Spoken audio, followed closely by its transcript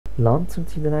Lantern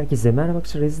TV'den herkese merhaba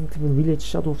arkadaşlar. Resident Evil Village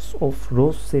Shadows of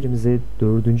Rose serimize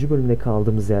 4. bölümde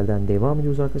kaldığımız yerden devam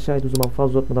ediyoruz arkadaşlar. Haydi o zaman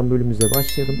fazla uzatmadan bölümümüze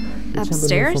başlayalım. Geçen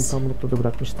bölümün son tam noktada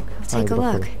bırakmıştık. Haydi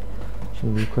bakalım.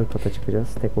 Şimdi yukarı kata çıkacağız.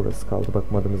 Tek orası kaldı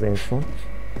bakmadığımız en son.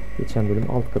 Geçen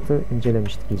bölüm alt katı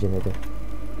incelemiştik iyice de.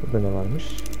 Burada ne varmış?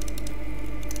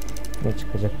 Ne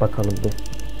çıkacak bakalım bir.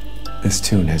 This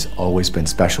tune has always been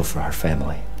special for our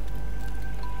family.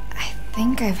 I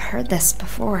think I've heard this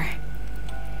before.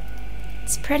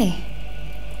 It's pretty.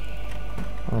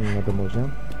 Anladım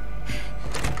hocam.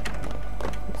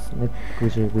 Ne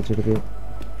gıcır bir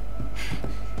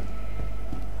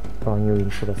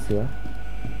banyoymuş burası ya.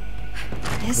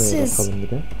 This Buraya is bakalım bir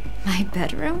de. my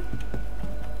bedroom?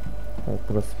 Evet,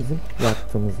 burası bizim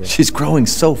yattığımız yer. She's growing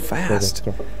so fast.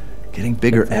 Getting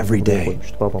bigger every day.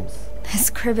 Babamız.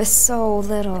 This crib is so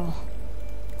little.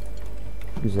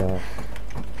 Güzel.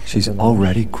 She's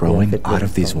already growing out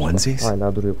of these onesies?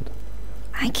 Hala duruyor bu da.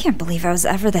 I can't believe I was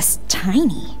ever this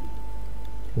tiny.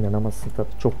 İnanamazsın tabii.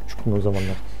 Çok küçüktün o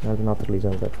zamanlar. Nereden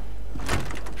hatırlayacaksın zaten.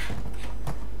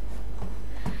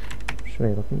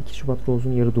 Şuraya bakın. 2 Şubat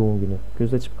Rose'un yarı doğum günü.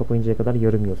 Göz açıp kapayıncaya kadar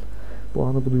yarım yıl. Bu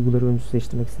anı, bu duyguları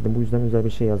öncüsleştirmek istedim. Bu yüzden özel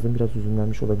bir şey yazdım. Biraz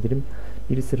üzünlenmiş olabilirim.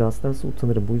 Birisi rastlarsa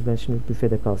utanırım. Bu yüzden şimdi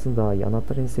büfede kalsın daha iyi.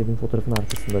 Anahtar en sevdiğim fotoğrafın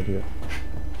arkasında diyor.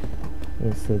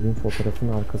 En sevdiğim fotoğrafın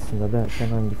arkasında derken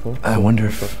hangi fotoğraf? I wonder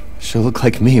if she'll look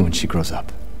like me when she grows up.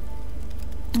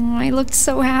 Oh, I looked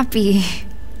so happy.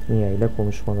 Mia ile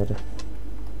konuşmaları.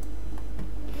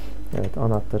 Evet,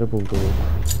 anahtarı buldu.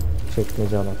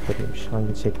 Çekmece anahtarıymış.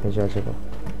 Hangi çekmece acaba?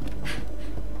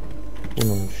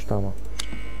 Bununmuş, tamam.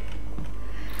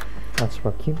 Aç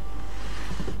bakayım.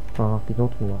 Aa, bir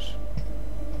not mu var?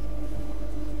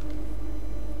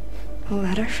 A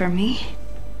letter for me?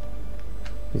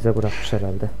 Bize bırakmış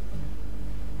herhalde.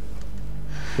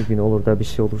 Bir gün olur da bir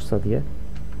şey olursa diye.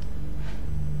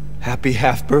 Happy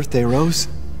half birthday, Rose.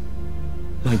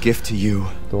 My gift to you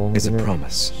is a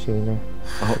promise.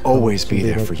 I'll always be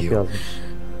there for you,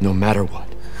 no matter what.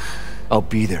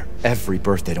 I'll be there every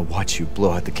birthday to watch you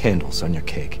blow out the candles on your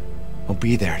cake. I'll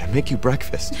be there to make you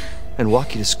breakfast and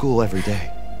walk you to school every day.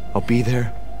 I'll be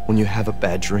there when you have a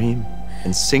bad dream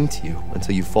and sing to you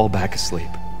until you fall back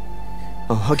asleep.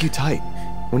 I'll hug you tight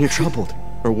when you're troubled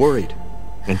or worried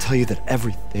and tell you that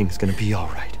everything's gonna be all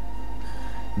right.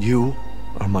 You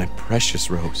are my precious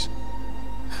Rose.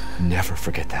 Never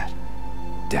forget that,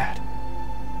 Dad.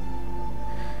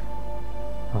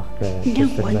 Ah be, No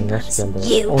one yaş does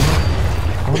geldi. you.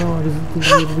 Ana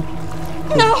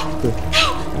No!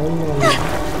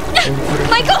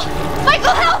 Michael!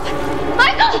 Michael, help!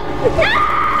 Michael!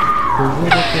 Gözüne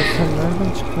bak ya, sen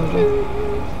nereden çıktın hocam?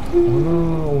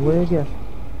 Ana, olaya gel.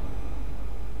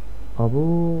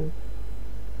 Abu.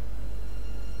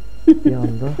 Bir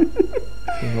anda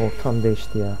ortam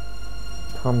değişti ya.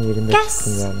 Tam yerinde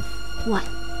çıktın yani. What?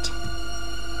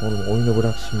 Oğlum oyunu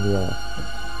bırak şimdi ya.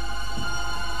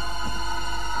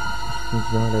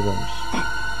 Üstümüzde hale gelmiş. That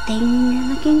thing you're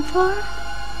looking for?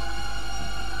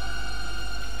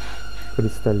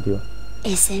 Kristal diyor.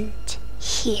 Isn't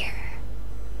here.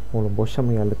 Oğlum boşa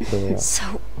mı geldik buraya ya? So,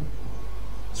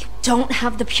 you don't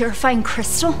have the purifying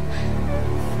crystal?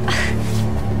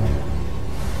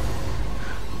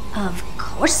 Of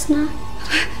course not.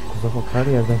 Kuza bak, her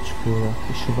yerden çıkıyor ya.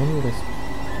 Işınlanıyor resmen.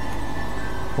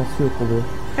 Nasıl yok oluyor?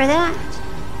 For that,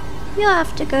 you'll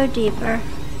have to go deeper.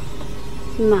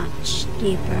 Much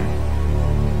deeper.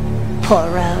 Poor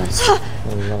Rose.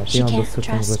 Allah, bir She anda can't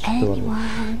sırtımıza trust çıktı valla.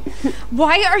 anyone.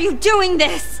 Why are you doing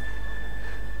this?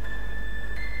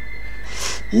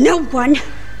 No one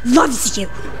loves you.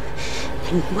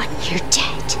 And when you're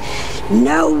dead,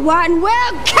 no one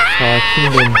will care.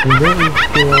 Sakin olun. Bu ne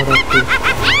uyku yarabbim?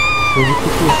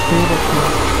 Çocukluk uykuya bakın.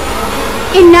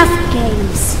 Enough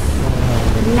games.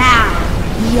 Now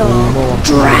you'll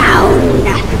drown.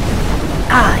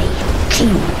 I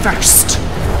came first.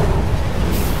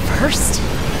 First?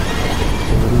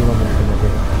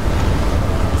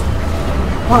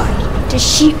 Why does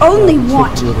she only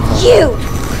want you?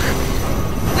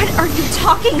 What are you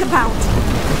talking about?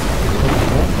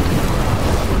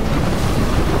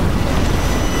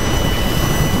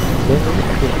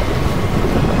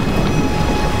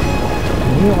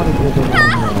 Niye hareket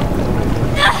ediyorsun?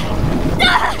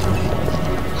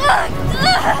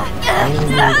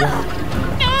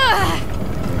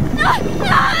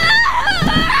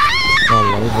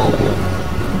 Vallahi boğuluyor.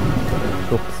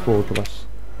 Çok pis boğdular.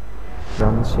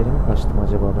 Yanlış yere mi kaçtım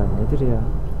acaba ben? Nedir ya?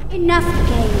 Enough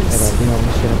games. Herhalde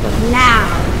yanlış yere kaçtım. Now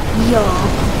you'll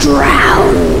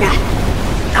drown.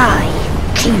 I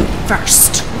came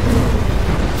first.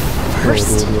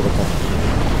 First?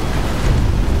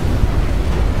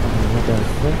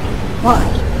 Why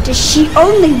does she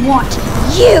only want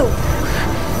you?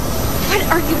 What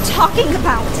are you talking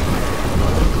about?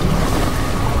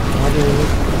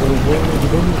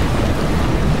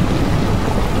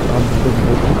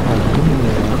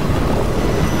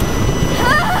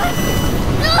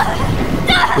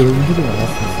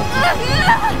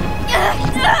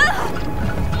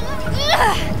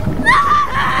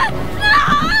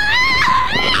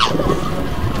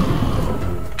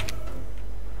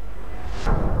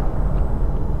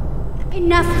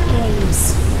 Enough games.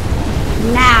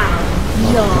 Now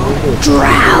you'll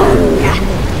drown.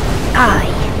 I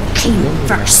came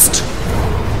first.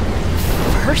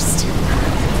 First?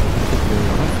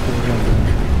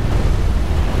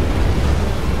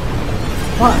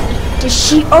 Why does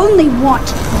she only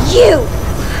want you?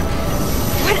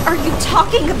 What are you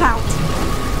talking about?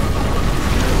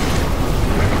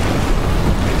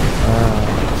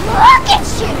 Look at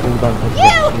you!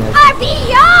 You are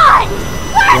beyond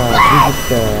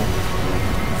perfect!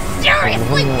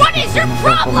 Seriously, what is your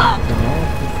problem?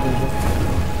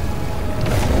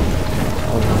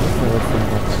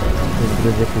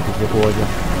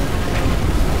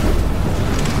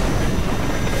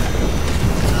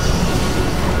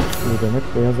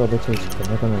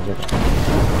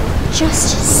 Just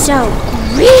so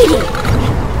greedy!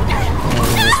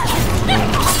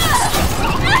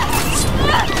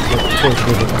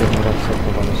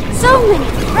 So many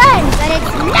friends that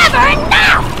it's never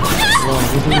enough!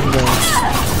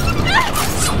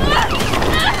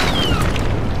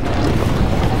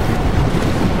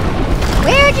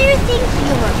 Where do you think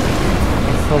you were?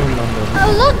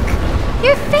 Oh look!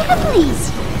 Your family's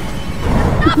here!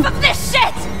 Enough of this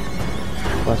shit!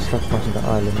 Başlatma şimdi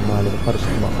ailemi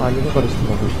karıştırma. Ailemi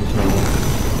karıştırma bu işin içine.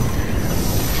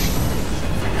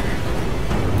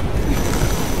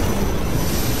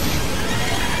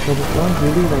 Çocuklar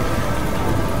geliyorlar.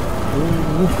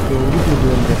 Geliyor.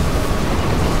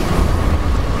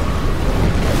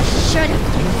 Should have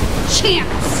given a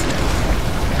chance.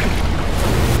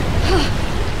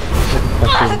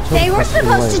 They were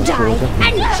supposed to die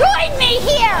and join me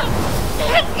here.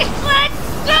 Let's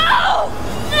go.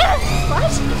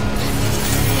 What?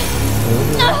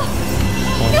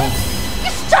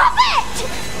 Stop it!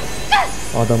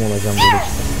 Adam olacağım böyle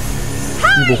işte.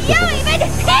 How are you even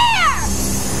here?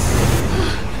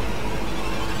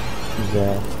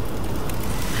 Güzel.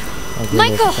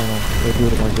 Michael!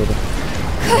 Ediyorum acele.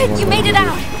 Good, you made it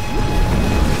out.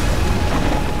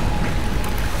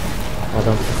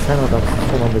 Adamsın, sen adamsın.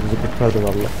 Son anda bizi kurtardı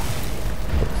valla.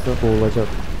 Yoksa boğulacak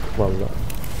valla.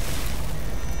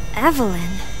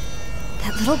 Evelyn?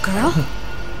 That little girl?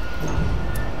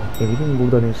 Evelyn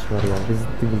burada ne iş var ya?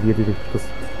 Resident Evil 7'deki kız.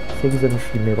 8'e nasıl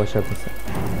girmeye başardın sen?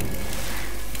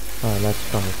 Hala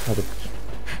çıkamaz. Hadi bakayım.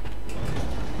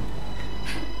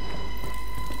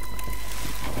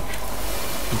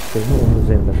 Güçlerini onun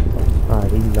üzerinde tutar.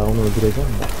 Hayır, illa onu öldüreceğim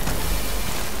de.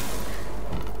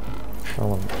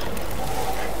 Tamamdır.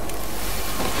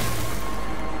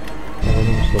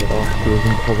 Alalım şöyle. Ah,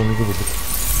 gözün kavanozu bulduk.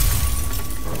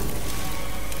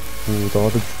 Daha da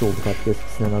güçlü olduk artık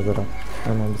eskisine nazaran.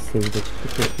 Hemen bir seviyede çıktı,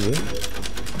 çok iyi.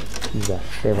 Güzel,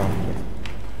 devam edelim.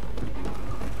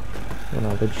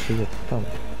 Genelde bir şey yok, tamam.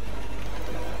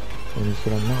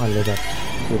 Endişelenme halleder.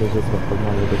 Göreceğiz bakalım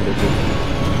halledebileceğiz.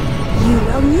 You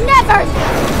will never,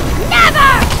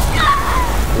 never!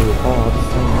 Oha abi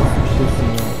sen nasıl bir şeysin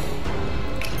ya?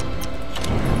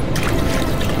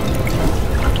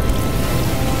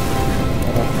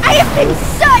 I have been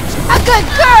such a good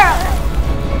girl!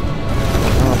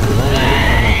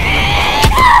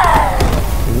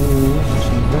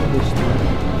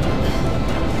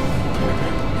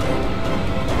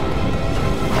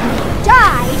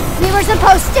 Died, we were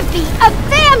supposed to be a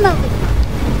family!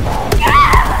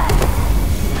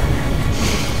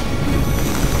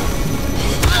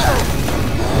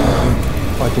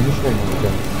 Acımış olmalı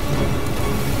canım.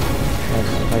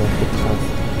 Hayattaki şans.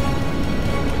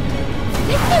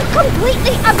 You're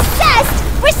completely obsessed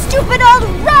with stupid old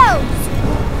Rose!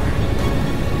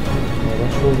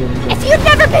 If you'd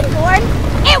never been born,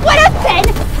 it would have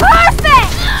been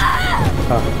perfect!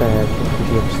 Ah be, çok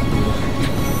kötü yapıştırılmış.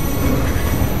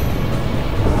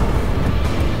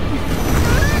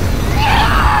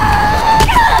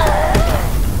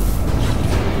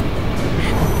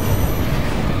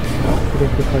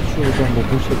 Sürekli kaçıyor hocam,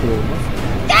 bu şekilde olmaz.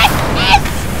 This is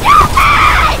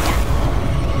stupid!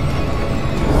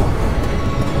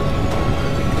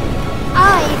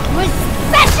 I was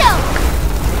special!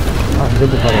 Anca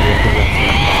bu kadar yapacağım.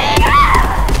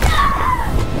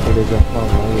 Öleceğim,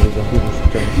 vallahi öleceğim.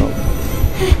 1,5 canım kaldı.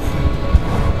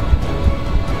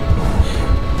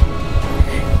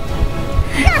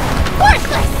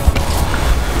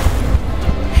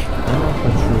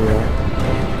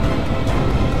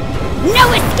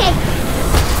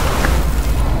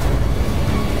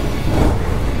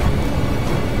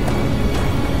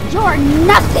 You're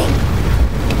nothing!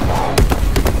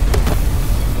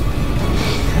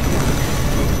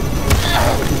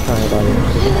 Bir tane daha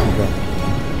yemiştim. Güzel.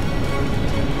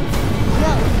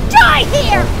 Die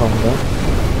here! Arkamda.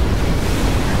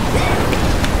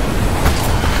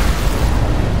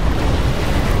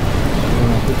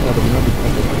 Adımına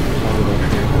dikkat edin.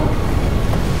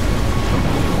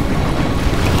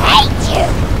 Hate you!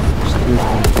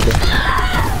 Yapıştırıyorsun bir de.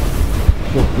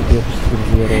 Çok kötü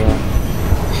yapıştırıcı yere ya.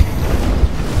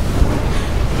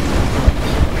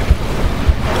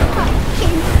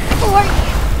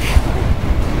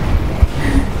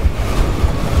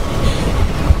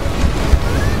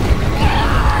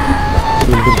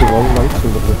 Çıldırdı, vallahi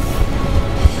çıldırdı.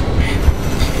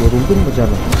 Yoruldun mu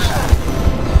canım?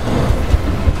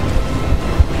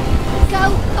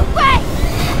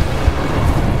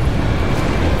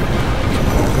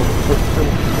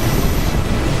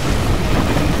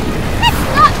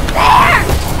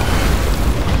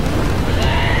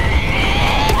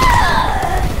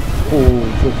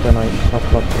 Çok fena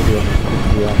patlattırıyor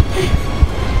ya.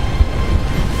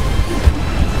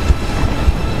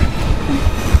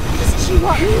 Does she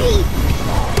want me?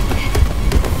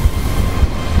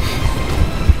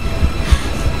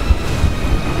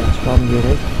 Çıkmam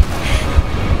gerek.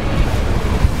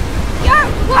 You're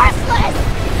worthless!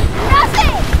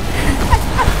 Nothing!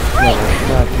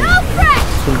 No friend!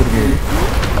 Çıldırmıyorum.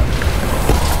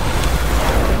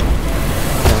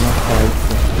 Bana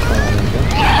sahipsin. Tamamında.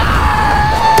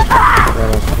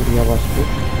 Yavaş vur, yavaş vur.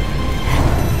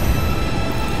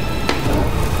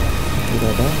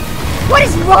 Burada. What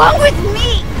is wrong with me?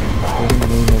 Benim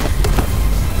neyim yok.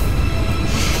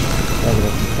 Hadi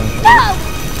bakayım sen. No!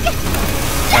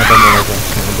 Adam olacağım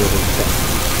şimdi böyle işte.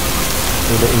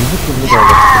 Böyle eğici türlü de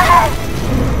alırsın.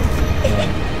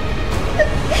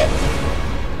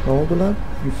 Ne oldu lan?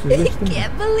 Güçsüzleştin mi? I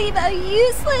can't believe how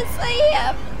useless I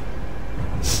am.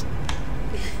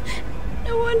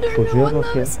 No wonder no one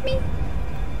loves me.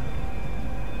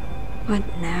 What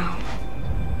now?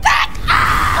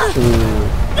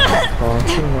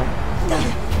 Sakin lan.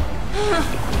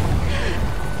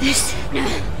 This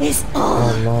is all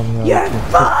Allah'ım ya.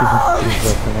 Çok güçsüz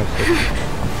zaten her şey.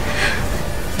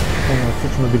 Sonra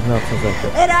suçunu birine atın zaten.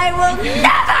 and I will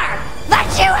never let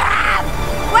you have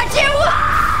what you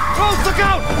want! Oh, look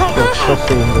out! Çok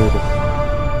şeyindeydi.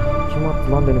 Kim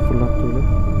attı lan beni fırlattı öyle?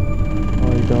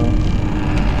 Hayda.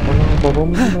 Ana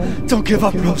babamızın lan. Don't give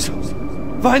up, Rose.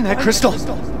 Find that crystal.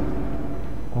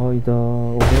 Hayda.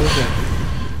 O ne hocam?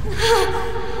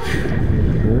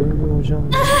 Ne oluyor hocam?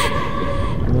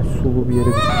 Ne sulu bir yere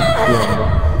düştük bir anda.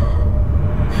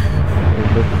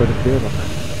 Burada garipliğe bak.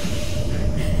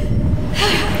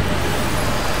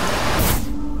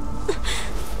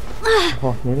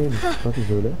 Ah nereye düştük? Hadi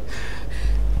böyle.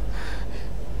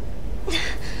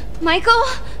 Michael?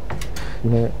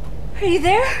 Yine Are you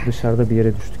there? dışarıda bir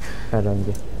yere düştük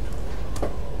herhalde.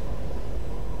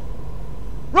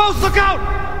 Rose, look out!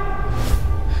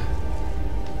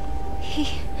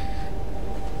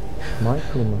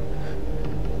 Michael mı?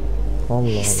 Allah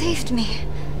He Allah. saved me.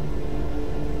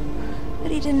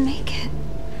 But he didn't make it.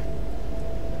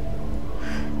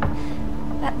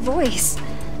 That voice.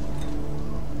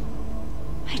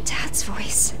 My dad's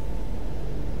voice.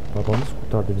 Babamız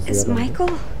kurtardı bizi Is herhalde. Michael?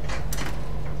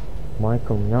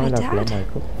 Michael ne alaka lan dad.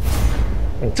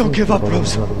 Michael? Don't give up,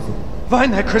 Rose.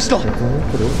 Find that crystal.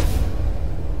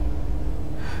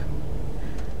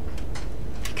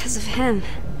 Because of him,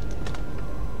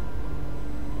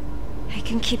 I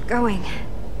can keep going.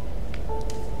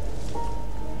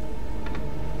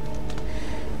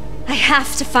 I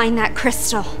have to find that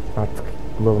crystal. Artık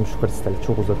bulalım şu kristali.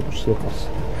 Çok uzadımış. Yeter.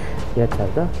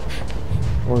 Yeter de.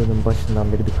 Oyunun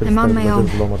başından beri bir kristal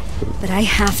bulamadık. But I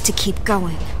have to keep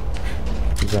going.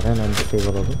 Güzel, hemen bir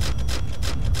save alalım.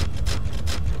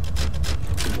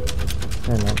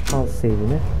 Hemen al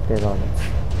save'ini, devam et.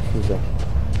 Güzel.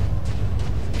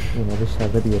 Yine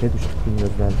dışarıda bir yere düştük,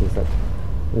 bilmiyoruz neredeyiz zaten.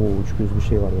 Oo, üç gözlü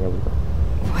şey var yine burada.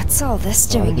 What's all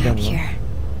this doing out here?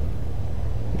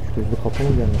 Üç gözlü kapı mı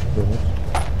gelmiş buraya?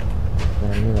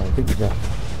 Mermi verdi, güzel.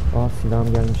 Aa,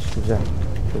 silahım gelmiş, güzel.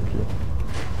 Çok iyi.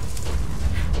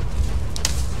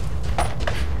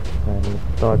 Yani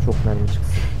daha çok mermi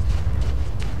çıksın.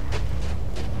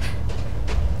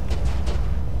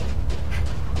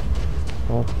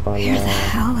 Hoppala. Where the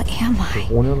hell am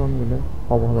I? O ne lan böyle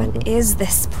havalarda? What is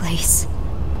this place?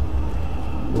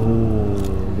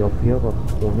 Oo, yapıya bak.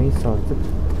 O neyse artık.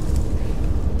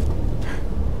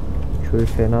 Köy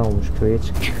fena olmuş. Köye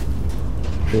çıktık.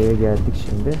 Köye geldik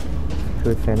şimdi.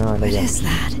 Köy fena hale gelmiş. What is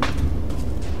that?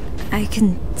 I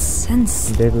can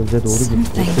sense Devil'de doğru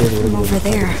something gidiyor. from over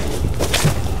there.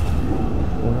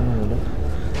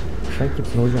 Sen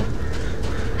kimsin hocam?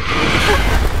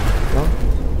 Lan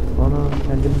bana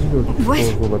kendimizi gördük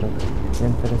doğru olarak.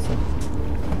 Enteresan.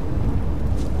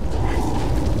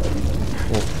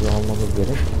 Şu almamız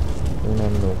gerek.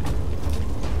 Önemli o.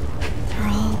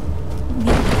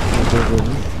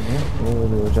 Ne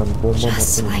oluyor hocam? Bomba mı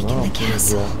atıyorsunuz? Ne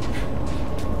yapıyorsunuz ya?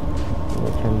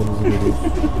 Kendimizi görüyoruz.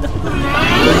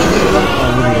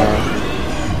 Hayır ya.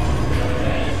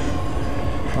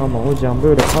 Ama hocam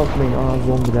böyle kalkmayın.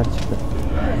 Zombiler çıktı.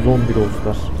 Zombi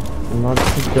dostlar. Bunlar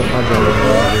ilk defa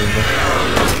canlanıyor.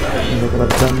 Şimdi o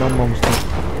kadar canlanmamıştım.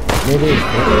 Nereye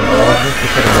işte? Ağzını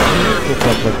sıkarım. Çok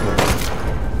yaklaşma.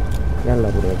 Gel la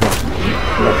buraya gel.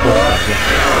 Gel dostlar gel.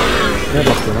 Ne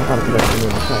bakıyorsun lan arkadaşlarım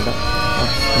önüne sonra.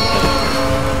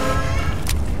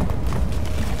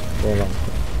 Devam.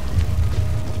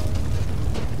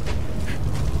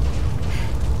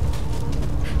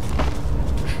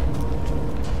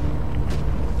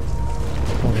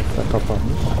 Sonrasında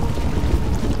kapanmış.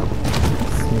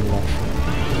 Bismillah.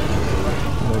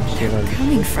 Bir şeyler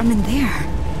coming from in there.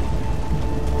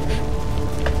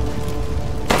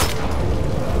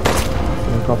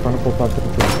 Senin kafanı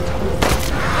kopartırım.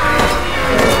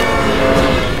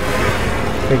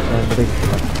 Tekrar buraya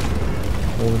gittiler.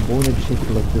 Oğlum bu ne bir şey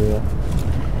fırlatıyor ya.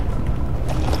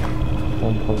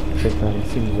 Pompalı tekrar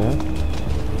güzel.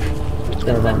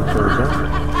 Devam edeceğim.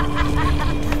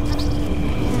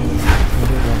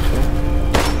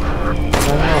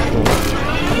 Sen ne yapıyorsun?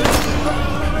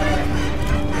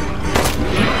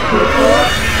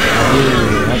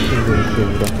 Herkes dönüşüyor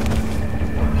burada.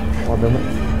 Adamı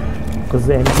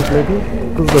kızı emzikledi,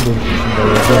 kız da dönüşüyor şimdi.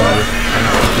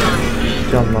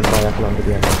 Canlandı, ayaklandı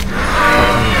bir yana.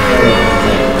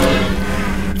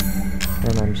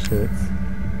 Hemen bir şey et.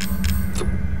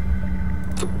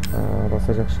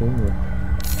 Basacak şeyim yok.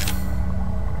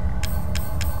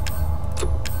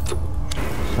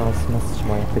 Şansıma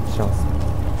sıçma, ayaktaki şansım.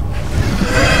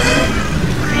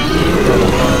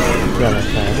 Yavaş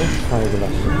abi,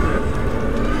 saygılar.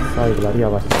 Saygılar,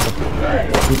 yavaş.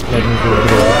 Bitmediniz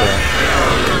öldürüyordu ya.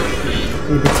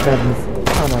 Bir bitmediniz.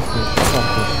 Anasını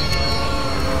satın.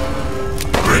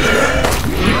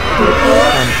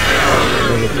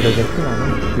 Böyle getirecektim ama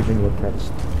gücün yeter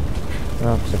işte. Ne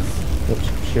yapacağız?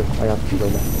 Yapacak bir şey yok. Hayat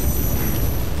böyle.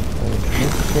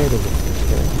 Şey edeceksin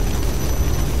işte.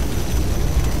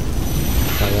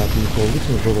 Bayağı büyük olduğu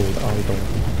için zor oldu. Ayda.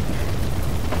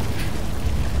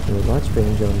 Böyle aç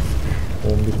benim canım.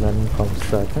 11 mermim kalmış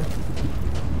zaten.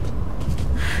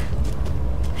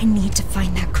 I need to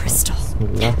find that crystal.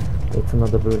 Bismillah. Etin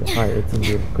adı böyle. Hayır etin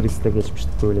diyorum. Kris'te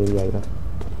geçmiştik böyle bir yayla.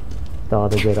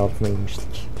 Dağda yer altına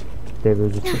inmiştik. Dev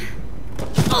özü için.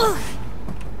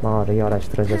 Mağarayı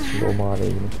araştıracağız şimdi o mağarayı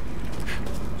yine.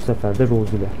 Bu sefer de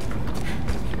Rose ile.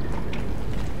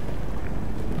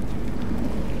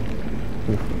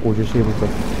 Koca şey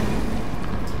burada.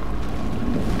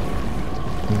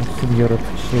 Nasıl bir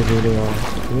yaratık şey böyle ya.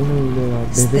 O ne öyle ya.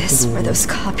 Bebek mi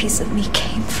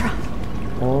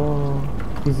doğuruyor?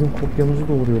 Bizim kopyamızı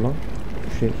doğuruyor lan.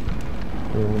 Bu şey.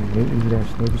 Ne iğrenç,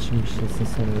 ne biçim bir şeysin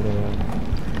sen öyle ya.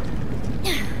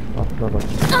 Atla bak.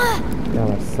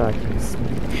 Yavaş, sakin.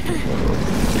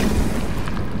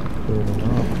 Böyle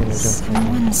ne yaptın hocam?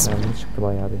 Mermi çıktı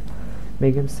bayağı bir.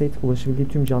 Megan State ulaşabildiği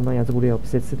tüm canlı hayatı buraya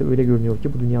hapis etse de öyle görünüyor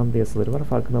ki bu dünyanın da yasaları var.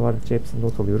 Farkına vardıkça hepsini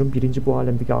not alıyorum. Birinci, bu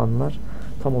alemdeki anlar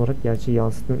tam olarak gerçeği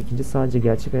yansıtmıyor. İkinci, sadece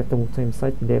gerçek hayatta muhtemelen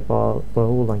sahip bile bağı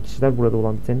olan kişiler burada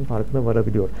olan bitenin farkına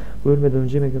varabiliyor. Bu ölmeden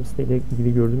önce Megan State ile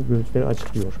ilgili gördüğüm görüntüleri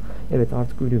açıklıyor. Evet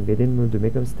artık ölüyüm. Bedenim öldü.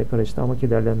 Megan State karıştı ama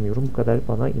kederlenmiyorum. Bu kadar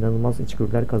bana inanılmaz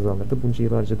içgörüler kazandırdı. Bunca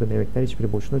yıl harcadığım emekler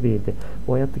hiçbiri boşuna değildi.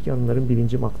 Bu hayattaki anıların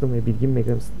bilincim, aklım ve bilgim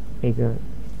Megan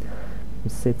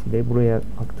set ile buraya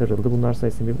aktarıldı. Bunlar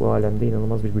sayesinde bu alemde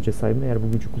inanılmaz bir güce sahibim. Eğer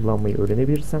bu gücü kullanmayı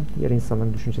öğrenebilirsem diğer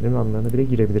insanların düşüncelerinin anlarına bile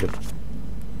girebilirim.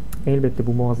 Elbette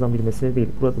bu muazzam bir mesele değil.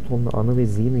 Burada tonla anı ve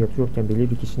zihin yatıyorken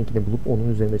belirli bir kişininkini bulup onun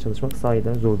üzerinde çalışmak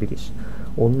sahiden zor bir iş.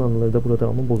 Onun anıları da burada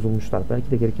ama bozulmuşlar.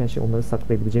 Belki de gereken şey onları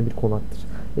saklayabileceğim bir konaktır.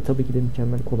 Tabii ki de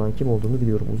mükemmel konağın kim olduğunu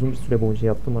biliyorum. Uzun bir süre boyunca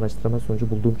yaptığım araştırma sonucu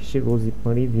bulduğum kişi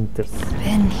Rosemary Winters.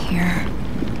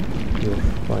 Yok,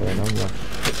 bayağı var.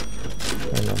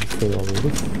 Hemen bir şey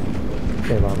alıyoruz.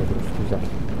 Devam ediyoruz. Güzel.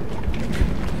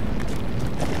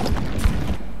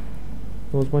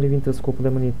 Rosemary Winters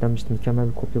kopyalama niyetlenmişti. Mükemmel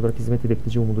bir kopya olarak hizmet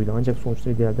edebileceği umuduyla. Ancak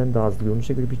sonuçları diğerden daha hızlı.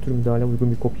 Görünüşe göre bir tür müdahale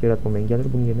uygun bir kopya yaratmamı engeller.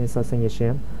 Bunun yerine esasen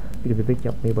yaşayan bir bebek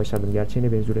yapmayı başardım.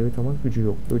 Gerçeğine benziyor evet ama gücü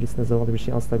yok. Böylesine zavallı bir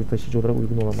şey asla bir taşıyıcı olarak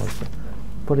uygun olamazdı.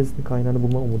 Bu parazitin kaynağını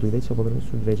bulma umuduyla çabalarımı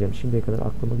sürdüreceğim. Şimdiye kadar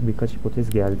aklıma birkaç hipotez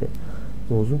geldi.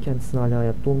 Rose'un kendisinin hala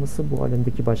hayatta olması, bu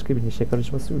alemdeki başka bir işe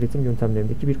karışması, üretim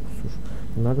yöntemlerindeki bir kusur.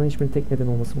 Bunlardan hiçbirinin tek neden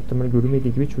olması muhtemelen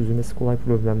görülmediği gibi çözülmesi kolay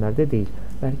problemler de değil.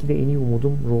 Belki de en iyi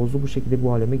umudum Rose'u bu şekilde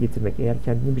bu aleme getirmek. Eğer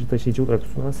kendini bir taşıyıcı olarak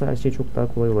sunarsa her şey çok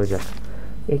daha kolay olacak.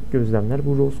 Ek gözlemler,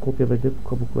 bu Rose kopyaları bu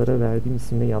kabuklara verdiğim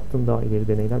isimle yaptığım daha ileri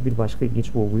deneyler bir başka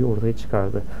ilginç bulguyu ortaya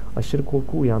çıkardı. Aşırı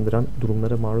korku uyandıran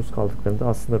durumlara maruz kaldıklarında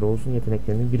aslında Rose'un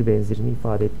yeteneklerinin bir benzerini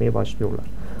ifade etmeye başlıyorlar.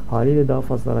 Haliyle daha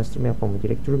fazla araştırma yapmamı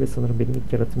gerektiriyor ve sanırım benim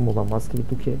ilk yaratımım olan maskeli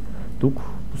Duke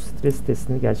bu stres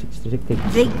testini gerçekleştirecek tek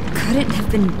kişi. They couldn't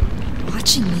have been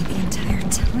watching me the entire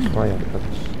time. Vay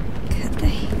arkadaş. Could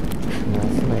they?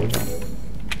 Nasıl eyvallah.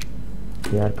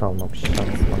 Bir yer kalmamış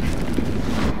şansıma.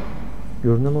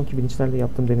 Görünen o ki bilinçlerle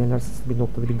yaptığım deneyler sırasında bir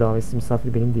noktada bir davetsiz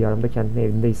misafir benim diyarımda kendini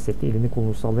evinde hissetti. Elini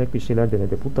kolunu sallayarak bir şeyler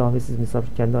denedi. Bu davetsiz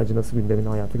misafir kendi acınası gündemini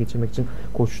hayata geçirmek için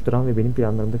koşturan ve benim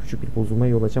planlarımda küçük bir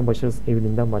bozulmaya yol açan başarısız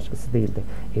Evelyn'den başkası değildi.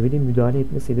 Evelyn müdahale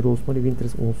etmeseydi Rosemary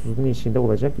Winters umutsuzluğun eşiğinde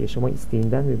olacak, yaşama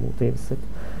isteğinden ve muhteset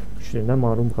güçlerinden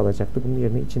mahrum kalacaktı. Bunun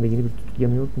yerine içinde yeni bir tutku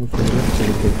yanıyor. Bunu söylemek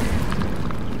istedim.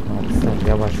 Abi sen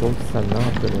yavaş ol, sen ne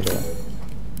yaptın öyle ya?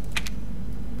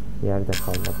 Yerde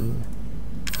kalmadı yine.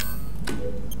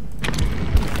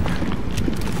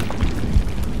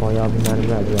 Bayağı bir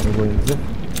mermi verdi yani bu oyuncu.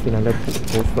 Finalde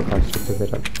boss'la karşılaşacağız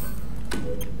herhalde.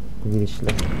 Bu girişle.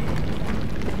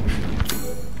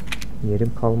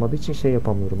 Yerim kalmadığı için şey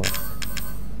yapamıyorum abi.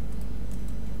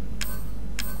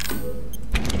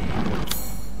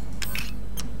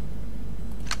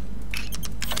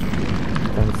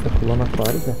 Bir tanesi de kullanak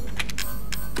bari de.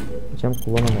 Hocam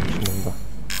kullanamamışım bunda.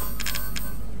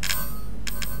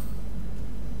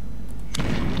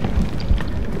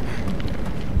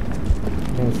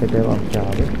 Neyse devam ki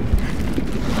abi.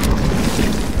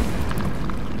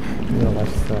 Yavaş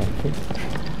sakin.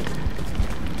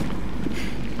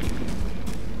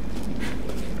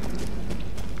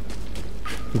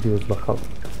 Gidiyoruz bakalım.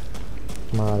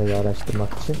 Mağarayı araştırmak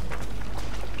için.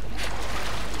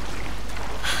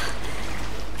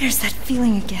 There's that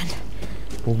feeling again.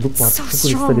 Bulduk mu artık? Şu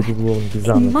kristali bir bulalım. Bir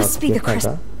zahmet artık yeter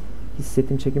daha.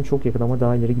 Hissettiğim çekim çok yakın ama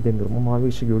daha ileri gidemiyorum. O mavi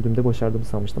ışığı gördüğümde başardığımı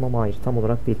sanmıştım ama hayır, tam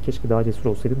olarak değil. Keşke daha cesur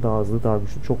olsaydım, daha hızlı, daha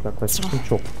güçlü. Çok yaklaşmıştım,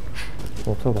 çok.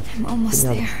 Nota bak. Kim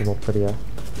yazmış bu notları ya?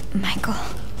 Michael.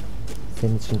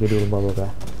 Senin için geliyorum baba be.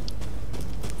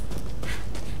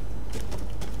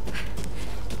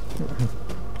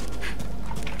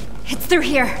 It's through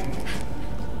here.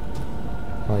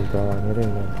 Hayda, nereye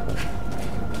gelmişler?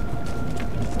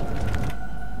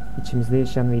 İçimizde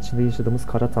yaşayan ve içinde yaşadığımız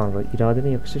kara tanrı, iradene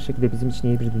yakışır şekilde bizim için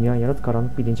yeni bir dünya yarat,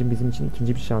 karanlık bilincin bizim için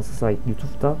ikinci bir şansı sahip,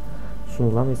 lütufta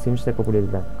sunulan ve sevinçle kabul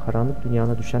edilen. Karanlık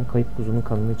dünyana düşen kayıp kuzunun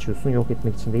kanını içiyorsun, yok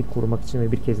etmek için değil, korumak için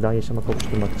ve bir kez daha yaşama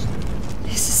kavuşturmak için.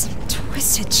 This is some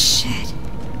twisted shit.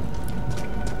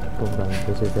 Buradan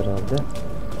gideceğiz herhalde.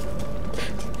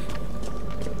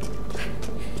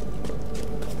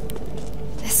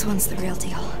 This one's the real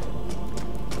deal.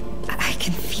 I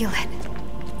can feel it.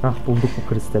 Hah, bulduk bu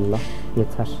kristalla.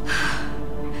 Yeter.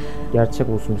 Gerçek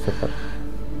olsun bu sefer.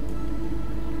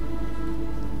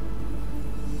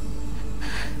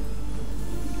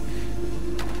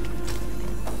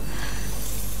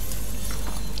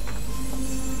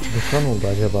 Ne oldu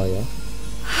acaba ya?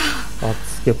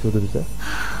 Artistik yapıyordu bize.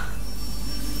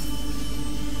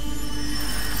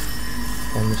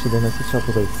 Yanlışı demesi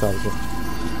çatıdayız sadece.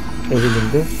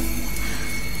 Evelyn'de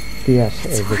diğer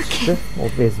evde çıktı.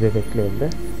 O bez bebekli evde.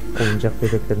 Oyuncak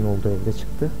bebeklerin olduğu evde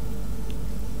çıktı.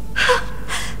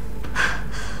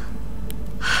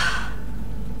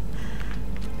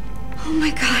 Oh my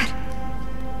god.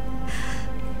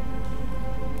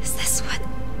 Is this what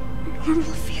normal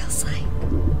feels like?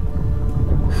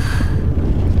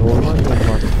 Normal mi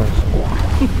arkadaşlar?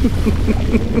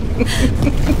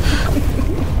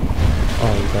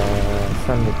 Hayda,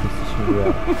 sen de kimsin şimdi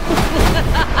ya?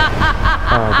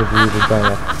 Hadi buyur buradan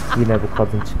ya. Yine bu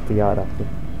kadın çıktı yarabbim.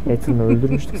 Ethan'la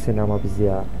öldürmüştük seni ama biz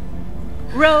ya.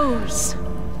 Rose,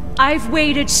 I've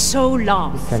waited so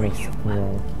long. Bir sen eksiktin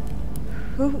yani.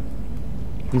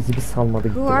 Bizi bir salmadı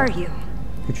gitti. Who are you?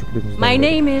 Küçüklüğümüzden My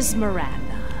beri. name is Miranda.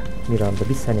 Miranda,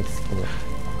 bir sen eksiktin ya.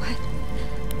 What?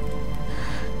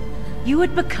 You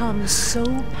had become so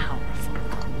powerful.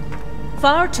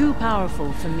 Far too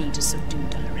powerful for me to subdue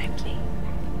directly.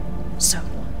 So,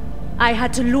 I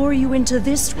had to lure you into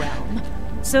this realm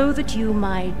so that you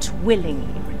might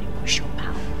willingly relinquish your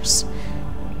powers.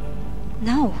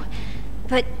 No,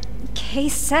 but Kay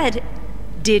said...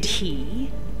 Did he?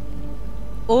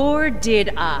 Or did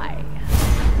I?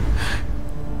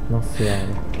 Nasıl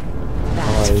yani?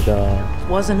 That Hayda.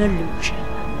 was an illusion.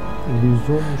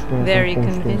 İllüzyonmuş bu. Very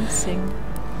convincing,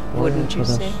 wouldn't you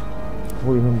say?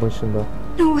 Oyunun başında.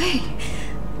 No way.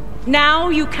 Now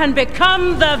you can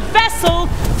become the vessel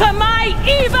for my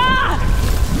Eva!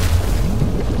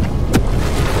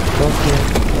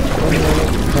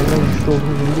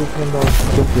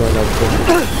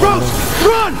 Rose,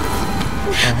 run!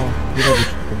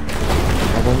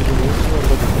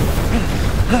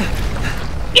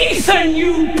 Ethan,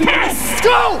 you pest!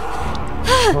 Go!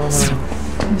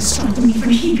 Stop me, for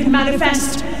he can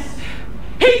manifest.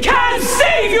 He can't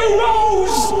save you,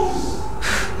 Rose!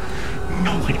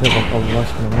 No one can.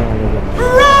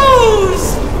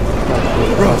 Rose!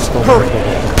 Rose, hurry!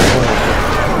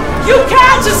 You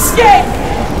can't escape!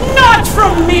 Not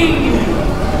from me!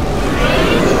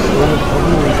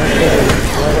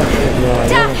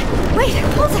 Dad, wait,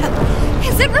 hold up.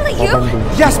 Is it really you?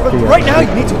 Yes, but right now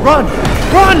you need to run!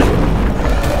 Run!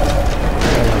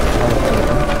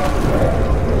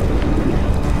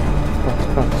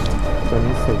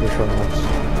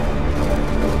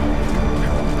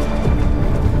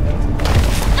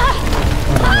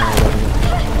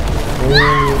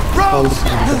 Rose!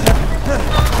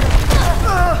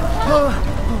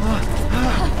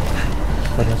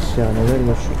 Arkadaş ya neler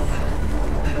yaşıyoruz.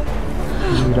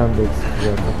 İran'da eksik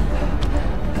zaten.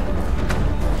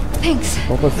 Thanks.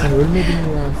 Baba sen ölmedin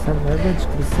mi ya? Sen nereden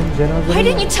çıktın? Sen cenazene Why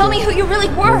didn't you tell me who you really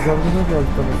were? Mezarlığına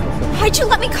geldik anasını sen. Why'd you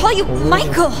let me call you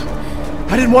Michael?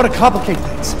 I didn't want to complicate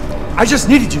things. I just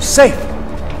needed you safe.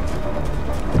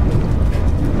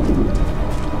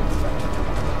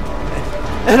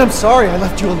 And I'm sorry I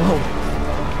left you alone.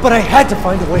 But I had to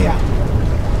find a way out.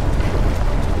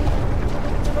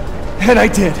 And I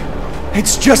did.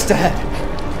 It's just ahead.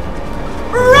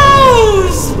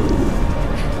 Rose!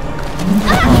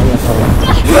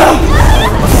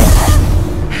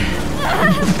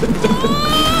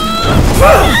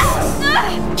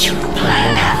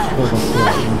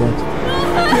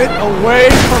 Get away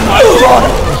from my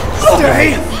daughter!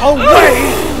 Stay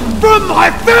away from my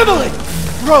family!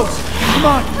 Rose, come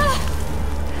on!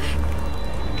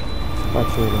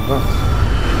 Kaç oğlum kaç.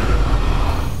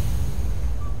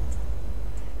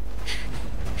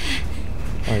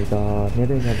 Hayda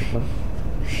nereye geldik lan?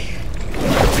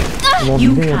 Ulan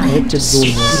bir de yok hep de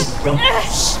zorluyor.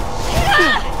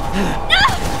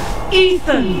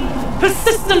 Ethan!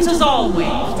 Persistent as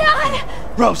always! Dad!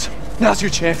 Rose, now's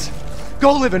your chance.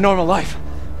 Go live a normal life.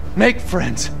 Make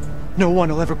friends. No one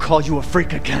will ever call you a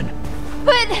freak again.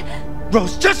 But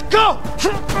Rose, just go!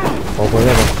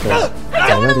 Babaya bak ya. I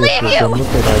don't want to leave you!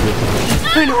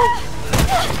 I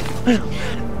know.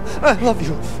 I love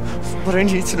you. But I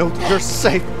need to know that you're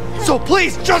safe. So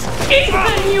please, just...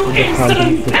 Ethan, you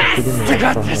insolent pest! I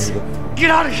got this.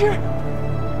 Get out of here.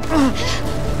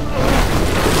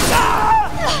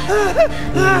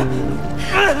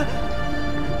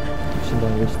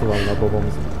 İçinden geçti vallahi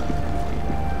babamızın.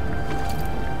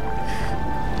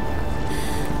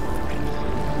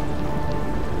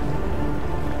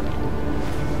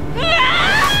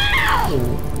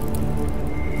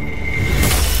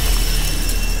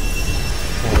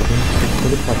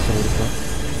 Kılık parçaladık lan.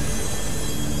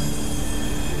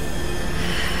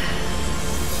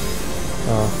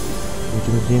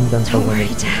 Gücümüzü yeniden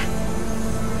kazandık.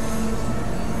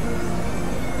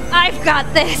 I've got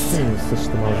this!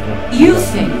 Sıçtım ağzına. You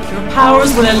think your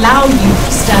powers will allow you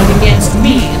to stand against me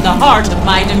in the heart of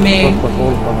my domain? Bak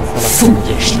oğlum bana salak.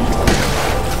 Foolish. With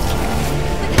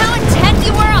how intent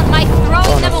you were on my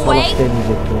throwing them away,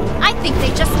 I think they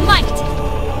just might.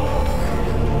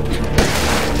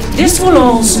 This will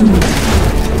all soon.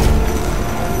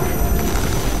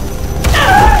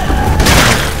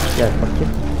 Gel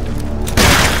bakayım.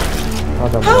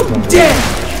 Adam. How dare!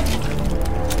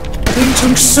 It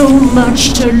took so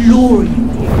much to lure you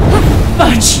here,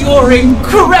 but you're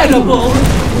incredible!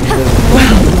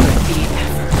 Well worth the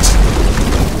effort.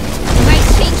 You might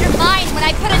change your mind when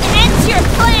I put an end to your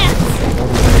plans!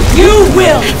 You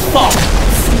will fall!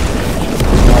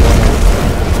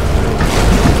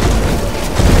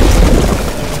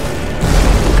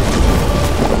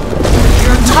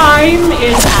 Your time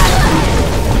is at hand.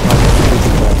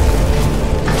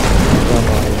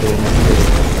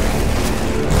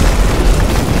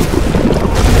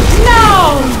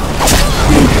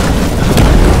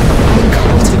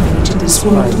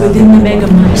 World within the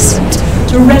Megamycete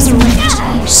to resurrect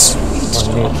my sweet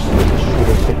daughter.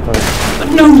 But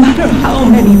no matter how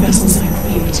many vessels I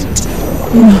created,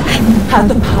 none had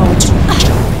the power to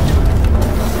regenerate.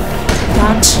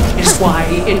 That is why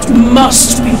it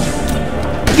must be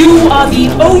you. You are the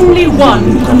only one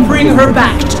who can bring her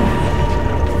back to me.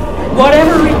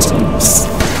 Whatever it takes,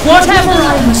 whatever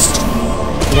I must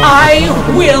do, I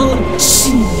will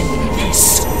see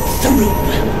this through.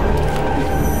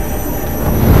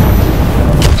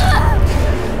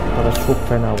 Arkadaş çok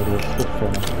fena vuruyor, çok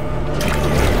fena.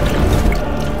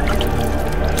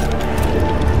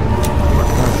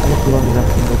 Şunu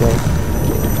kullanacaksın bu da.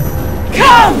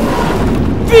 Come!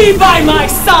 Be by my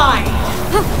side!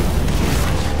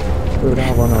 Böyle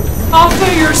havan al.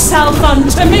 Offer yourself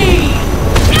unto me!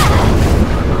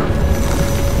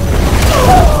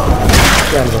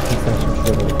 Gel bakayım sen şimdi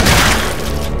şuraya.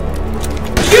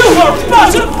 You are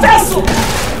but a vessel!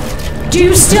 Do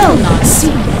you still not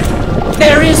see?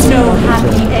 There is no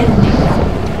happy ending.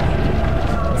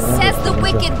 Says the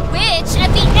wicked witch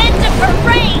at the end of her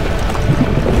reign!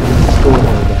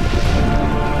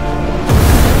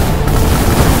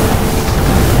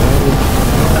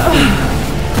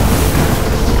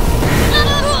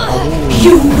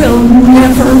 You will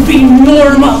never be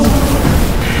normal.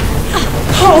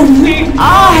 Only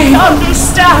I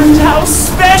understand how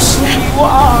special you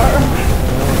are.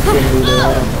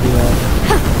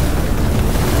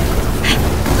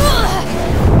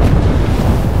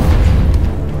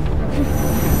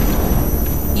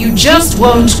 You just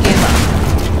won't give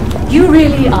up. You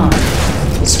really are.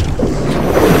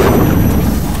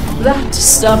 That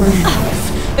stubborn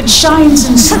life that shines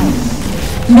inside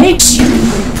makes you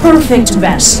the perfect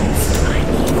vessel.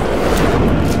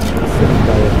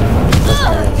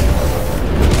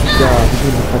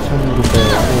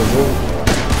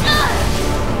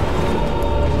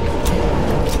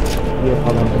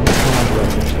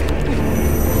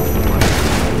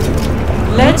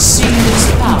 Let's see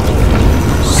this power.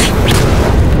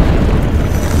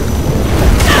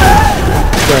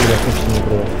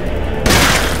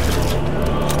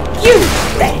 You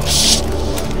wretch!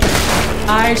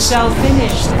 I shall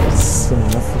finish this.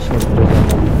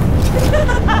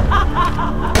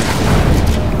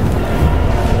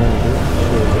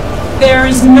 There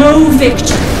is no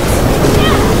victory.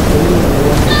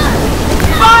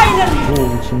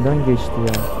 Finally! İçinden geçti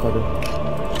ya. Hadi.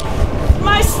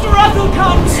 My struggle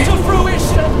comes to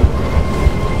fruition.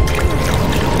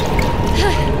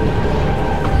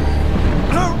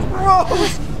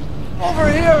 Rose!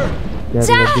 Over here!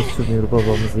 Yerlerde sürünüyor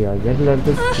babamız ya.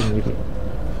 Yerlerde sürünüyor.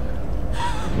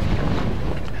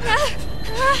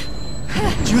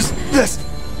 Use this!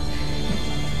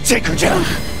 Take her down!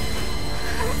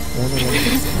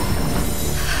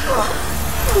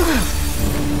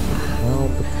 Ne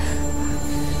oldu?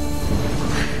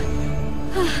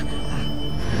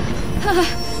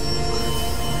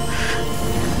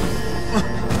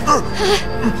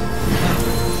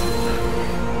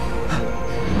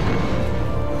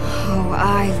 Oh,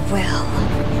 I will.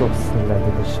 Çok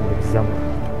sinirlendik şimdi biz ama.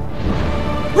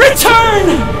 Return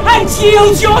and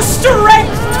yield your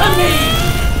strength to me!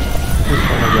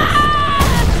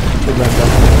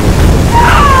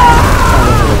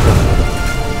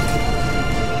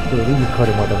 Böyle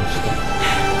yıkarım adam işte.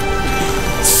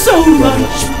 So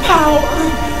much power!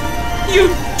 You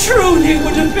truly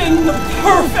would have been the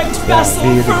perfect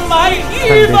vessel for my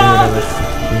evil!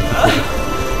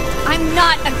 I'm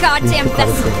not a goddamn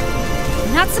vessel.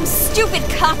 I'm not some stupid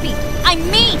copy.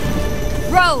 I'm me,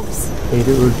 Rose.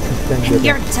 And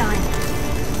you're done.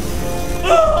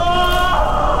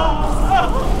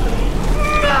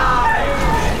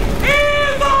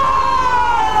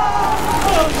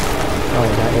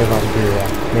 Hala ev alıyor ya.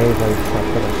 Ne ev alıyor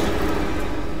arkadaş.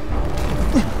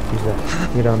 Güzel.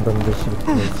 Miranda'nın da işi bitti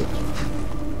neyse.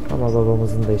 Ama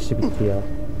babamızın da işi bitti ya.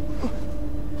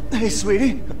 Hey,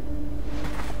 sweetie.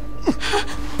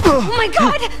 Oh my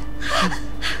God!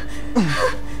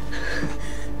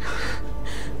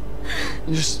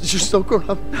 You're so grown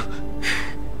up now.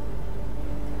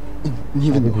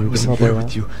 Even though I wasn't there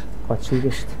with you,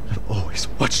 I've always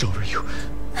watched over you.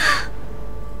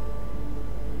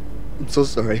 I'm so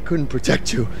sorry I couldn't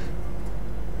protect you.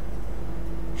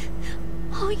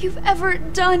 All you've ever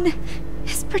done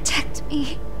is protect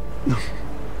me. No.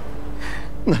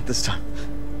 Not this time.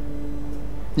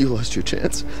 You lost your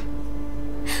chance.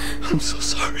 I'm so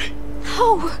sorry.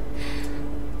 No.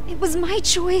 It was my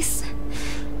choice.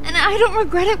 And I don't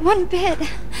regret it one bit.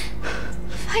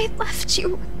 If I had left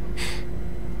you,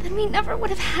 then we never would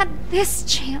have had this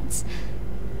chance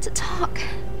to talk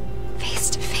face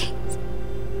to face.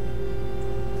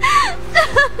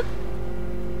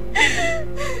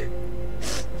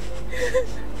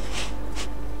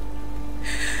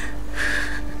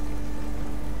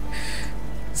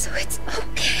 So it's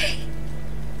okay.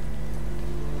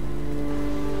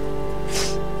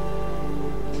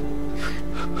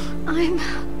 I'm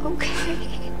okay.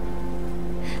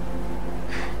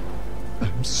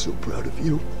 I'm so proud of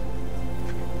you.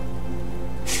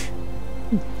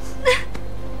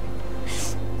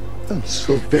 I'm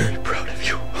so very proud of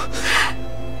you.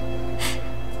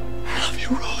 I love you,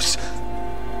 Rose.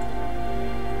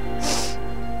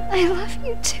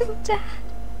 you, Dad.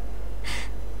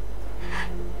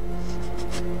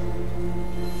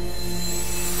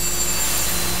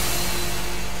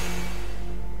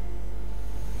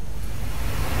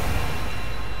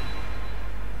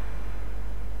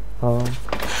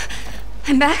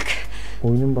 I'm back.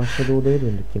 Oyunun başladığı odaya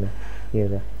döndük yine.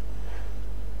 Yere.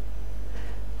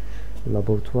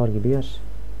 Laboratuvar gibi yer.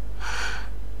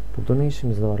 Burada ne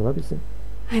işimiz var la bizim?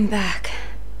 I'm back.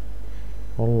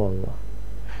 Allah Allah.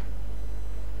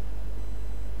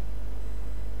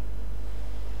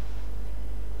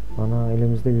 Ana,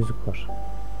 elimizde yüzük var.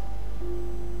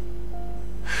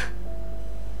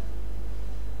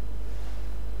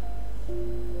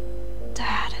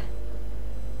 Dad.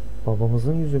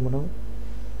 Babamızın yüzüğü mü lan?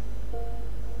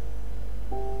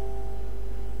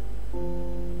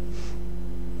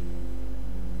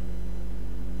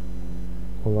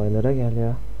 Olaylara gel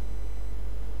ya.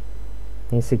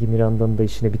 Neyse ki Miranda'nın da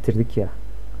işini bitirdik ya.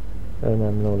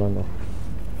 Önemli olan o.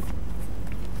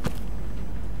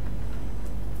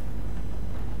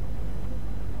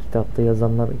 Kitapta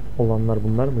yazanlar olanlar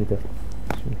bunlar mıydı?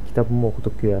 Şimdi kitabımı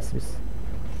okuduk güyası biz.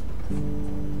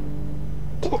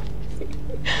 Do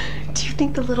you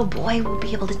think the little boy will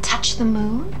be able to touch the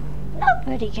moon?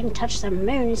 Nobody can touch the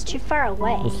moon. It's too far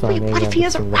away. What if he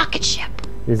has a rocket ship?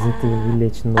 Resident Evil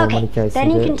Village'in normal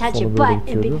hikayesinde sonu böyle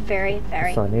bitiyordu.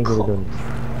 Bu sahneye geri döndük.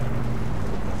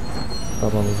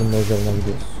 Babamızın mezarına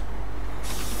gidiyoruz.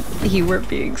 You were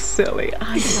being silly.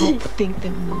 I don't think the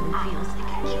moon feels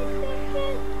like it.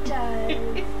 It does.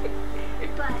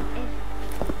 But if...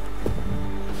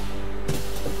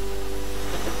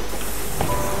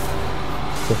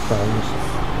 Çok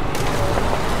dağılmışız.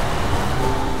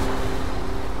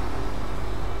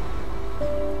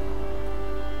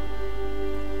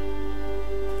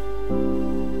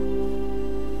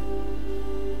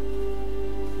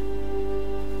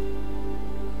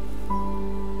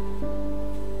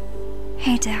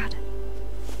 Hey, Dad.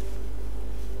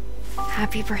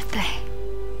 Happy birthday.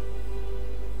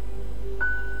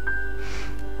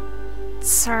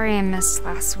 Sorry I missed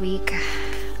last week.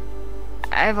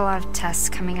 I have a lot of tests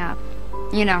coming up.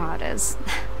 You know how it is.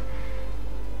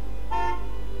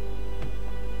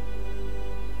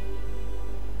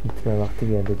 Gitme vakti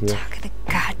geldi diyor. Talk of the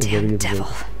goddamn devil.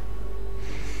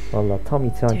 Vallahi tam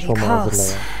itihan çomağı hazırla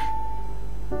ya.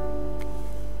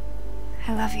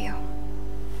 I love you.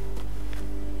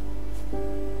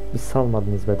 Biz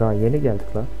salmadınız be, daha yeni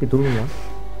geldik la. Bir durun lan.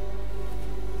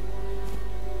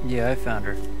 Yeah, I found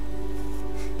her.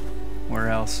 Where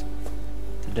else?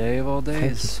 Today of all Sen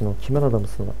days. kimsin o? Kimin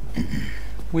adamısın lan?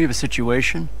 We have a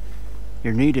situation.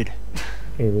 You're needed.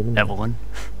 Evelyn.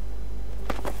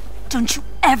 Don't you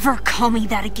ever call me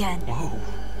that again.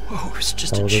 Whoa, it's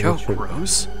just a joke,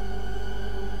 Rose.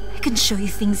 I can show you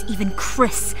things even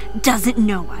Chris doesn't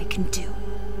know I can do.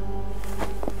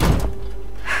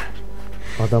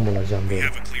 Adam olacağım böyle.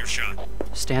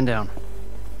 Stand down.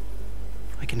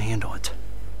 I can handle it.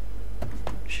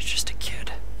 She's just a kid.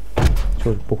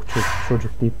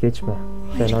 Çocuk deyip geçme.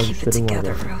 Fena güçlerim var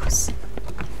ya.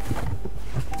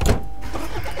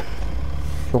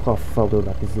 Çok hafif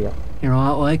alıyorlar bizi ya. You're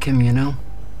a lot like him, you know.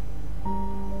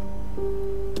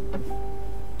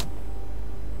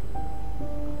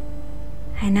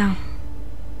 I know.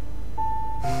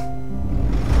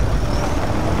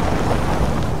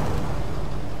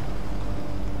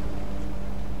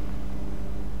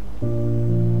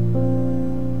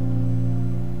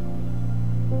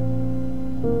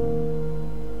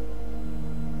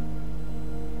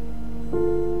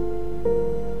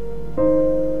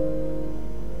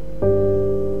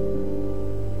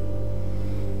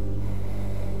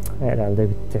 Herhalde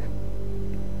bitti.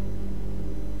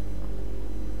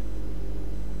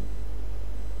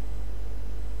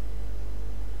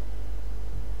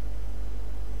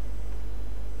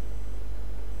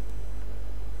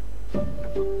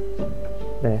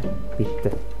 Ve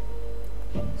bitti.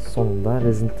 Sonunda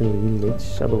Resident Evil Village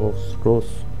Shadow of Rose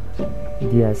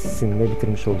DLC'sini de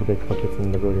bitirmiş olduk, ek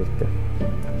paketini de böylelikle.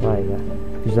 Vay be.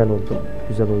 Güzel oldu.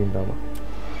 Güzel oyundu ama.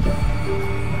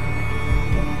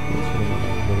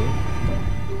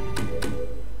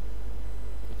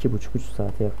 2,5-3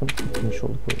 saate yakın bitirmiş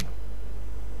olduk oyunu.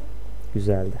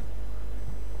 Güzeldi.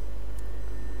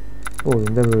 Bu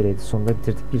oyun da böyleydi. Sonunda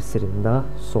bitirdik. Bir serinin daha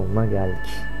sonuna geldik.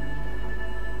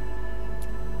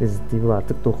 Resident Evil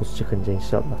artık 9 çıkınca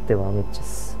inşallah devam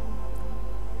edeceğiz.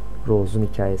 Rose'un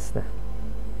hikayesine.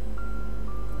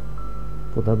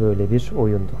 Bu da böyle bir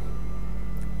oyundu.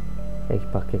 Ek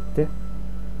paketti.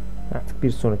 Artık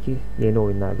bir sonraki yeni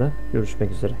oyunlarda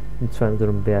görüşmek üzere. Lütfen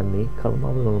videolarımı beğenmeyi, kanalıma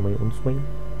abone olmayı unutmayın.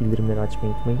 Bildirimleri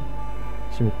açmayı unutmayın.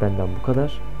 Şimdilik benden bu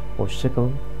kadar. Hoşça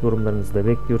kalın. Yorumlarınızı da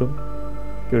bekliyorum.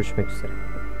 Görüşmek üzere.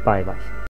 Bay bay.